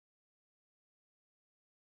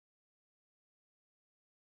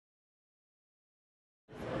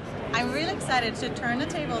I'm really excited to turn the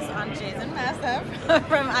tables on Jason Masseff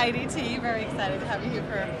from IDT. Very excited to have you here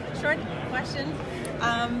for a short question.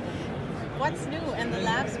 What's new in the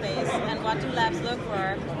lab space, and what do labs look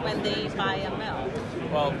for when they buy a mill?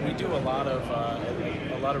 Well, we do a lot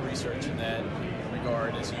of research in that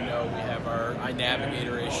regard. As you know, we have our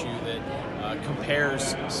iNavigator issue that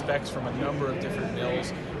compares specs from a number of different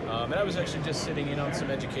mills. And I was actually just sitting in on some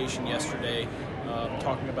education yesterday,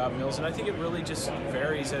 talking about mills, and I think it really just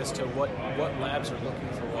varies as to what labs are looking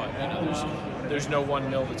for what. You know, there's no one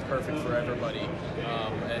mill that's perfect for everybody.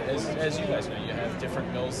 As you guys know, you have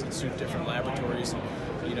different mills that suit different laboratories.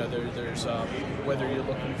 You know, there's whether you're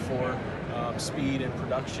looking for speed and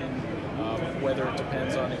production, whether it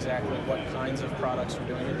depends on exactly what kinds of products we're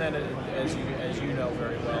doing, and then as you know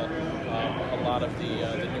very well, a lot of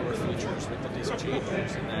the newer features with the disc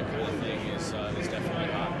changers and that kind of thing is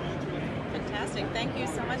definitely hot. Fantastic! Thank you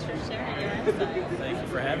so much for sharing your insight. Thank you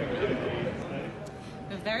for having me.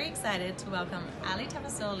 We're very excited to welcome Ali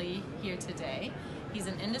Tavasoli here today. He's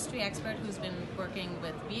an industry expert who's been working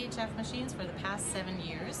with VHF machines for the past 7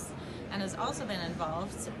 years and has also been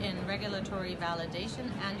involved in regulatory validation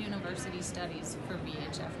and university studies for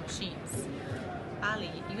VHF machines. Ali,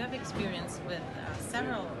 you have experience with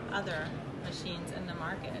several other machines in the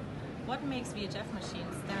market. What makes VHF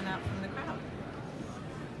machines stand out from the crowd?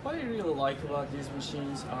 What I really like about these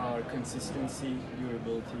machines are consistency,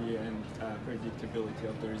 durability, and predictability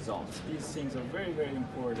of the results. These things are very, very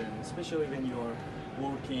important, especially when you are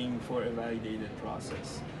working for a validated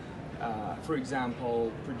process. For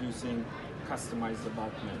example, producing customized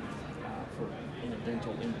abutment in a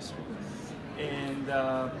dental industry. And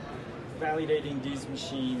validating these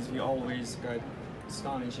machines, we always got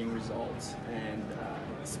astonishing results, and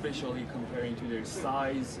especially comparing to their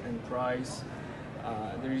size and price,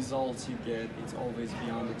 the results you get, it's always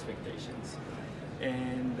beyond expectations.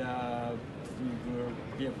 And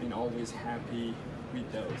we have been always happy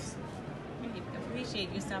with those. We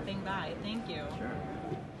appreciate you stopping by. Thank you. Sure.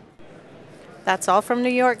 That's all from New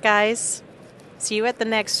York, guys. See you at the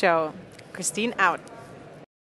next show. Christine out.